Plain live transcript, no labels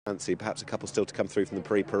Fancy perhaps a couple still to come through from the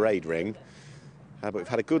pre-parade ring. But we've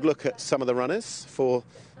had a good look at some of the runners for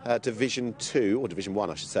Division 2, or Division 1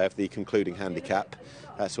 I should say, of the concluding handicap.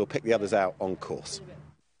 So we'll pick the others out on course.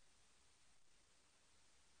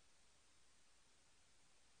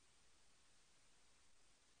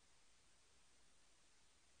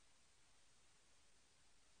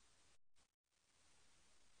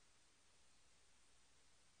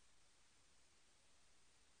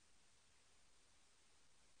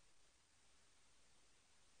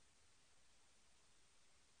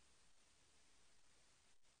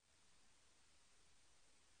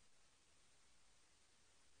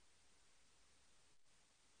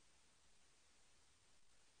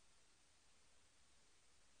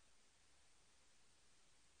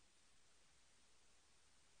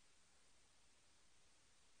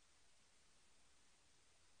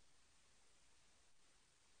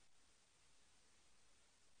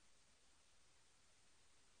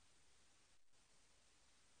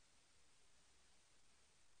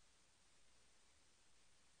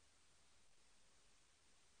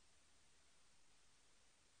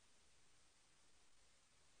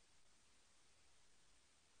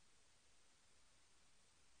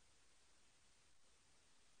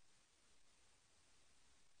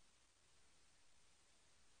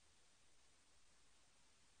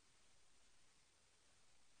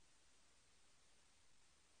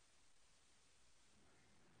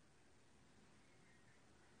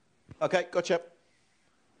 Okay, gotcha.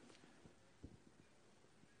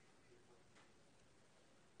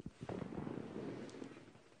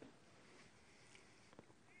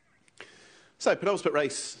 So, penultimate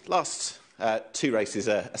race, last two races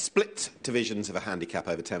are split divisions of a handicap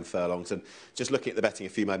over 10 furlongs, and just looking at the betting a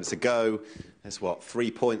few moments ago, there's 3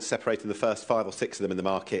 points separating the first 5 or 6 of them in the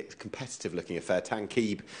market. Competitive looking affair.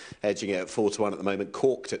 Tankib edging it at 4-1 at the moment,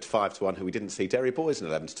 Corked at 5-1, who we didn't see. Derry Boys an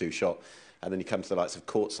 11-2 shot, and then you come to the likes of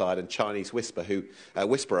Courtside and Chinese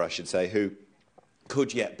Whisperer, I should say, who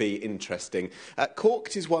could yet be interesting.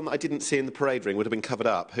 Corked is one that I didn't see in the parade ring, would have been covered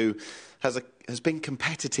up, who has been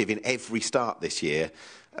competitive in every start this year.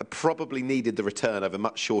 Probably needed the return over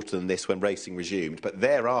much shorter than this when racing resumed, but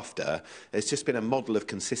thereafter it's just been a model of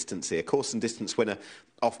consistency. A course and distance winner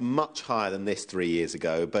off much higher than this 3 years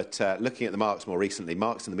ago, but looking at the marks more recently,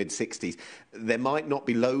 marks in the mid-60s, there might not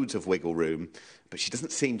be loads of wiggle room, but she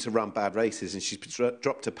doesn't seem to run bad races, and she's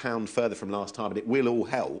dropped a pound further from last time, and it will all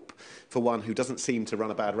help for one who doesn't seem to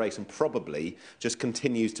run a bad race and probably just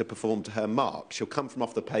continues to perform to her mark. She'll come from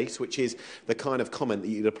off the pace, which is the kind of comment that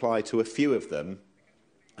you'd apply to a few of them.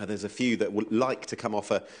 There's a few that would like to come off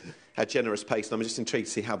a generous pace, and I'm just intrigued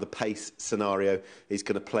to see how the pace scenario is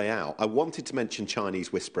going to play out. I wanted to mention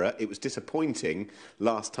Chinese Whisperer. It was disappointing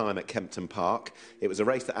last time at Kempton Park. It was a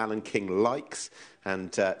race that Alan King likes,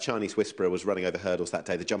 and Chinese Whisperer was running over hurdles that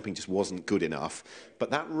day. The jumping just wasn't good enough. But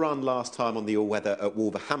that run last time on the all-weather at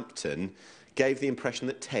Wolverhampton gave the impression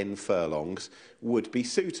that 10 furlongs would be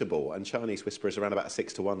suitable, and Chinese Whisperer is around about a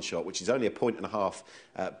 6-1 shot, which is only 1.5 points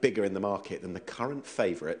bigger in the market than the current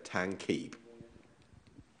favourite, Tankib.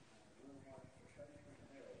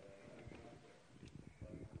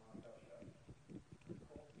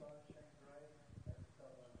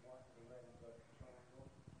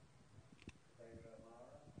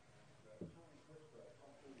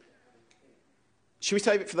 Should we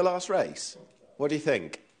save it for the last race? What do you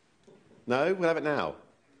think? No? We'll have it now.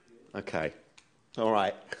 OK. All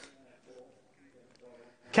right.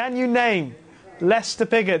 Can you name Leicester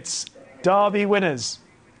Pigot's Derby winners?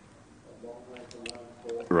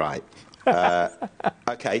 Right.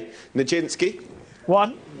 OK. Nijinsky.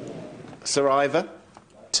 1. Saraiva.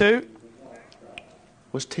 2.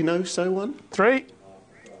 Was Tinoso one? 3.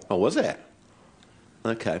 Oh, was it?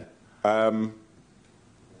 OK.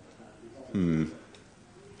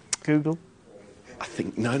 Google. I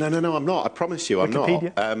think... No, I'm not. I promise you, I'm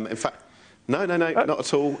Wikipedia. not. In fact... No, not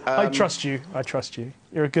at all. I trust you.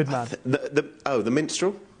 You're a good man. The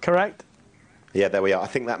Minstrel? Correct. Yeah, there we are. I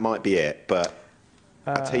think that might be it, but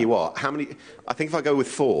I'll tell you what, how many... I think if I go with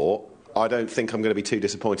 4, I don't think I'm going to be too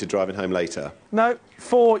disappointed driving home later. No,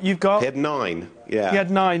 4 you've got. He had 9, yeah. He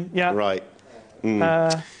had 9, yeah. Right.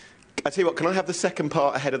 I tell you what, can I have the second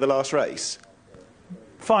part ahead of the last race?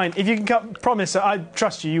 Fine. If you can promise, I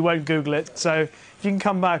trust you, you won't Google it, so if you can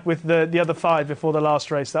come back with the other 5 before the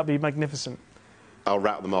last race, that'd be magnificent. I'll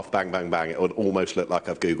rattle them off, bang, bang, bang. It would almost look like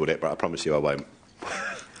I've Googled it, but I promise you I won't.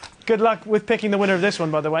 Good luck with picking the winner of this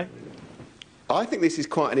one, by the way. I think this is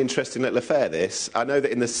quite an interesting little affair, this. I know that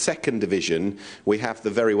in the second division, we have the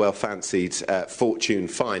very well fancied Fortune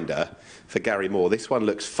Finder for Gary Moore. This one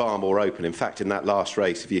looks far more open. In fact, in that last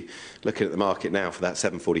race, if you're looking at the market now for that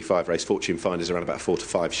 7:45 race, Fortune Finder's around about a 4 to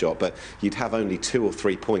 5 shot, but you'd have only 2 or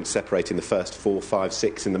 3 points separating the first 4, 5,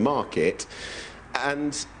 6 in the market.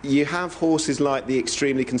 And you have horses like the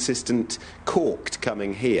extremely consistent Corked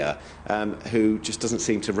coming here, who just doesn't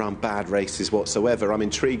seem to run bad races whatsoever. I'm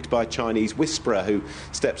intrigued by Chinese Whisperer, who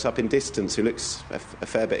steps up in distance, who looks a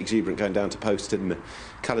fair bit exuberant going down to post in the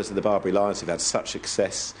colours of the Barbary Lions, who've had such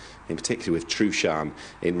success, in particular with Trushan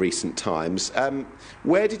in recent times.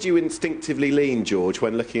 Where did you instinctively lean, George,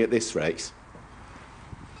 when looking at this race?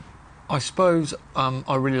 I suppose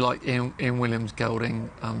I really like Ian Williams gelding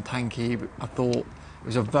Tanky. I thought it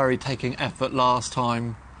was a very taking effort last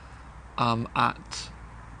time at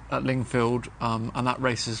Lingfield, and that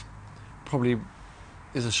race is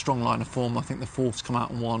a strong line of form. I think the fourth's come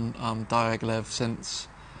out and won Diaghilev since,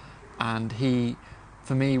 and he,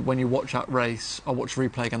 for me, when you watch that race, I watched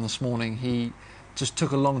replay again this morning. He just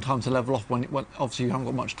took a long time to level off. When obviously you haven't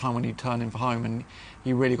got much time when you turn in for home, and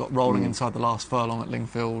he really got rolling inside the last furlong at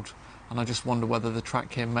Lingfield. And I just wonder whether the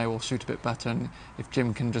track here may well suit a bit better, and if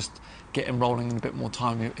Jim can just get him rolling in a bit more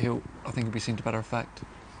time, I think he'll be seen to better effect.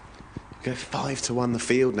 Go 5 to 1 the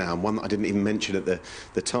field now, and one that I didn't even mention at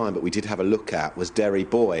the time, but we did have a look at, was Derry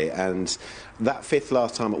Boy, and that fifth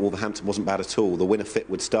last time at Wolverhampton wasn't bad at all. The winner,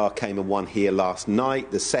 Fitwood Star, came and won here last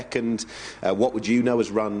night. The second, What Would You Know,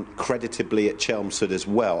 has run creditably at Chelmsford as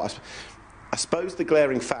well. I suppose the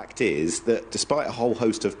glaring fact is that despite a whole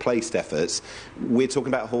host of placed efforts, we're talking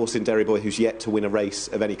about a horse in Derry Boy who's yet to win a race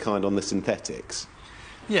of any kind on the synthetics.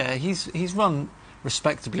 Yeah, he's run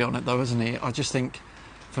respectably on it though, hasn't he? I just think,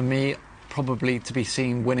 for me, probably to be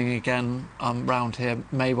seen winning again round here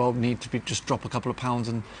may well need to just drop a couple of pounds,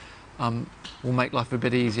 and will make life a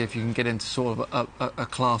bit easier if you can get into sort of a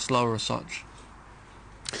class lower as such.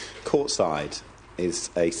 Courtside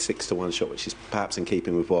is a 6 to 1 shot, which is perhaps in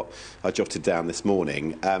keeping with what I jotted down this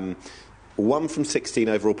morning. 1 from 16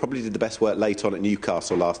 overall, probably did the best work late on at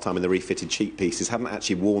Newcastle last time in the refitted cheek pieces. Haven't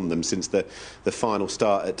actually worn them since the final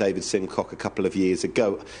start at David Simcock a couple of years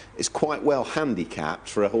ago. It's quite well handicapped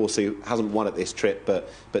for a horse who hasn't won at this trip, but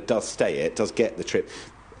does stay it, does get the trip.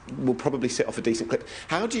 Will probably sit off a decent clip.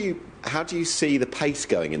 How do you see the pace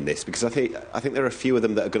going in this? Because I think there are a few of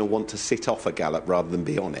them that are going to want to sit off a gallop rather than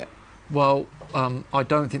be on it. Well, I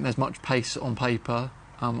don't think there's much pace on paper.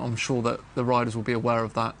 I'm sure that the riders will be aware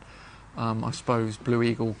of that. I suppose Blue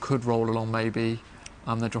Eagle could roll along maybe.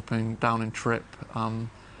 They're dropping down in trip, and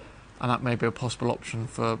that may be a possible option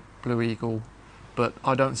for Blue Eagle. But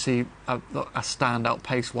I don't see a standout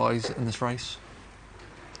pace-wise in this race.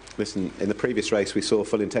 Listen, in the previous race we saw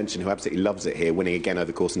Full Intention, who absolutely loves it here, winning again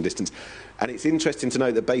over course and distance. And it's interesting to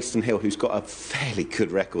note that Bayston Hill, who's got a fairly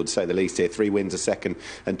good record, to say the least here, 3 wins, a second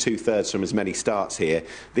and 2/3 from as many starts here.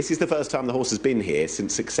 This is the first time the horse has been here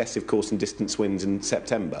since successive course and distance wins in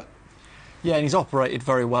September. Yeah, and he's operated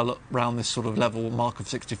very well around this sort of level, mark of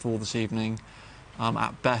 64 this evening.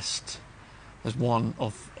 At best, there's one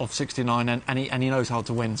of 69, and he knows how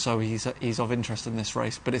to win, so he's of interest in this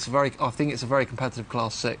race. But I think it's a very competitive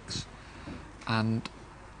Class 6, and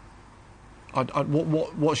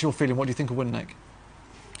what's your feeling? What do you think will win, Nick?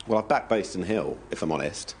 Well, I've backed Bayston Hill, if I'm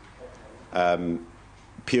honest,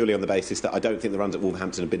 purely on the basis that I don't think the runs at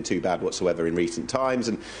Wolverhampton have been too bad whatsoever in recent times,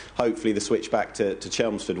 and hopefully the switch back to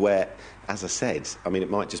Chelmsford, where, as I said, I mean, it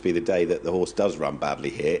might just be the day that the horse does run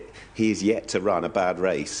badly here. He is yet to run a bad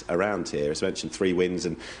race around here. As mentioned, 3 wins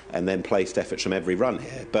and then placed efforts from every run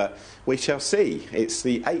here. But we shall see. It's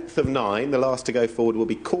the 8th of 9. The last to go forward will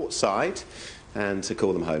be Courtside. And to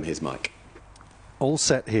call them home, here's Mike. All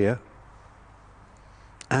set here.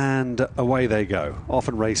 And away they go,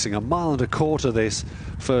 often racing 1.25 miles this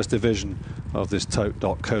first division of this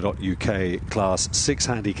tote.co.uk Class 6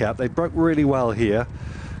 handicap. They broke really well here.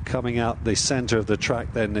 Coming out the centre of the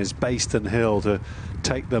track then is Bayston Hill to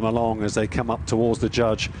take them along as they come up towards the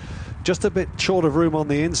judge. Just a bit short of room on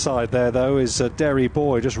the inside there, though, is Derry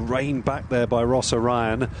Boy, just reined back there by Ross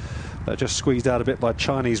Orion. Just squeezed out a bit by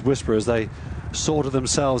Chinese Whisperer as they sorted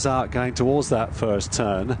themselves out going towards that first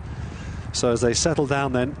turn. So as they settle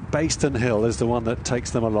down then, Bayston Hill is the one that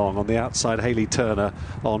takes them along. On the outside, Hayley Turner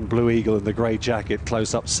on Blue Eagle in the grey jacket,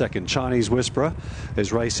 close up second. Chinese Whisperer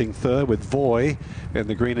is racing third with Voy in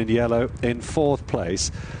the green and yellow in 4th place.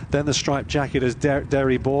 Then the striped jacket as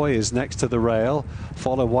Derry Boy is next to the rail,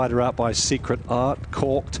 followed wider out by Secret Art.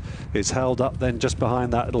 Corked is held up then just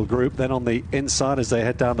behind that little group. Then on the inside as they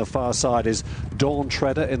head down the far side is Dawn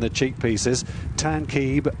Treader in the cheek pieces,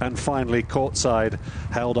 Tankib, and finally Courtside,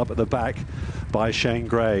 held up at the back by Shane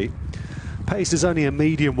Gray. Pace is only a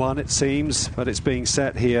medium one, it seems, but it's being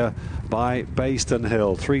set here by Bayston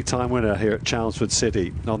Hill, three-time winner here at Chelmsford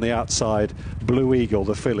City. On the outside, Blue Eagle,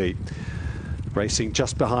 the filly. Racing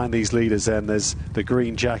just behind these leaders then, there's the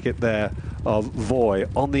green jacket there of Voy.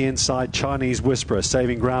 On the inside, Chinese Whisperer,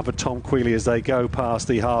 saving ground for Tom Quealy as they go past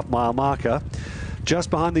the half-mile marker.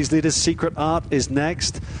 Just behind these leaders, Secret Art is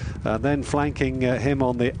next. Then flanking him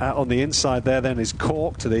on the inside there then is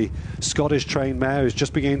Cork, to the Scottish trained mare, who's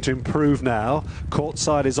just beginning to improve now.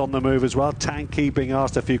 Courtside is on the move as well. Tankey being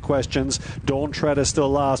asked a few questions. Dawn Treader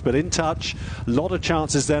still last, but in touch. A lot of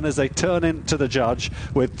chances then as they turn into the judge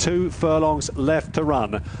with 2 furlongs left to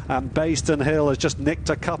run. And Bayston Hill has just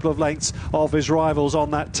nicked a couple of lengths of his rivals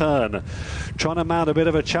on that turn. Trying to mount a bit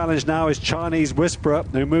of a challenge now is Chinese Whisperer,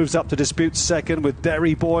 who moves up to dispute second with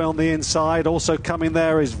Derry Boy on the inside. Also coming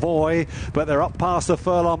there is Voy, but they're up past the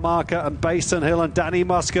furlong marker, and Bayston Hill and Danny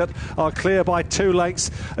Muscat are clear by 2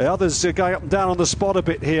 lengths. The others are going up and down on the spot a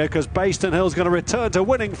bit here, because Bayston Hill's going to return to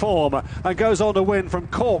winning form and goes on to win from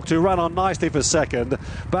Cork, who ran on nicely for second.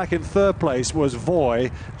 Back in third place was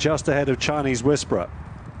Voy, just ahead of Chinese Whisperer.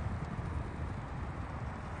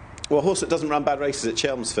 Well, a horse that doesn't run bad races at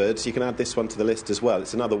Chelmsford, you can add this one to the list as well.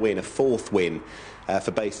 It's another win, a 4th win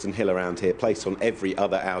for Bayston Hill around here. Placed on every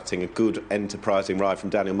other outing. A good, enterprising ride from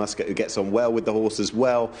Daniel Muscat, who gets on well with the horse as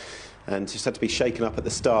well. And just had to be shaken up at the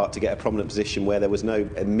start to get a prominent position where there was no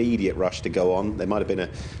immediate rush to go on. There might have been a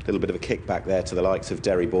little bit of a kickback there to the likes of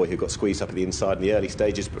Derry Boy, who got squeezed up at the inside in the early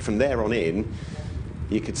stages. But from there on in,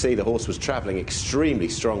 you could see the horse was travelling extremely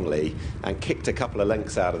strongly and kicked a couple of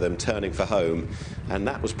lengths out of them, turning for home. And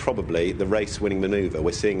that was probably the race-winning manoeuvre.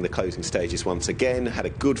 We're seeing the closing stages once again. Had a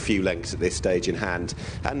good few lengths at this stage in hand,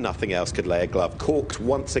 and nothing else could lay a glove. Corked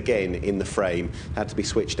once again in the frame. Had to be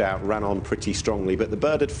switched out, ran on pretty strongly, but the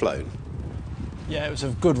bird had flown. Yeah, it was a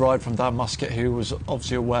good ride from Dan Muscat, who was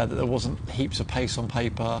obviously aware that there wasn't heaps of pace on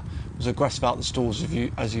paper. Was aggressive out the stalls,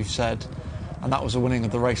 as you've said. And that was a winning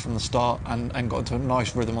of the race from the start, and got into a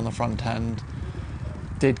nice rhythm on the front end.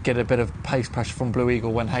 Did get a bit of pace pressure from Blue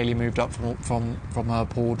Eagle when Hayley moved up from her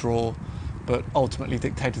poor draw, but ultimately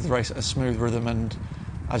dictated the race at a smooth rhythm. And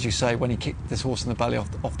as you say, when he kicked this horse in the belly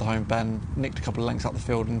off the home bend, nicked a couple of lengths out the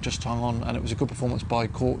field and just hung on. And it was a good performance by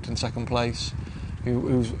Court in second place,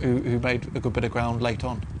 who made a good bit of ground late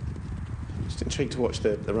on. Just intrigued to watch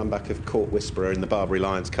the run back of Court Whisperer in the Barbary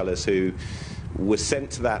Lions colours, who was sent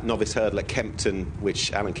to that novice hurdle at Kempton,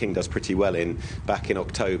 which Alan King does pretty well in, back in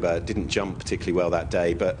October. Didn't jump particularly well that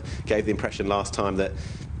day, but gave the impression last time that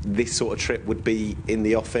this sort of trip would be in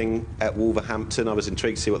the offing at Wolverhampton. I was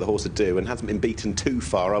intrigued to see what the horse would do, and hasn't been beaten too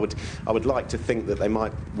far. I would like to think that they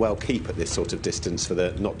might well keep at this sort of distance for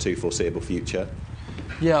the not too foreseeable future.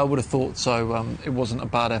 Yeah, I would have thought so. It wasn't a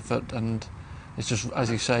bad effort, and it's just, as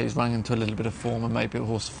you say, he's running into a little bit of form, and maybe a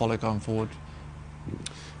horse to follow going forward.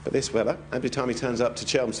 But this fella, every time he turns up to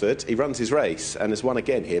Chelmsford, he runs his race and has won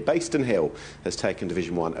again here. Bayston Hill has taken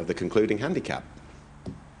Division 1 of the concluding handicap.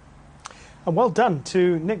 And well done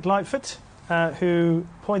to Nick Lightfoot, who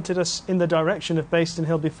pointed us in the direction of Bayston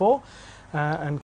Hill before, and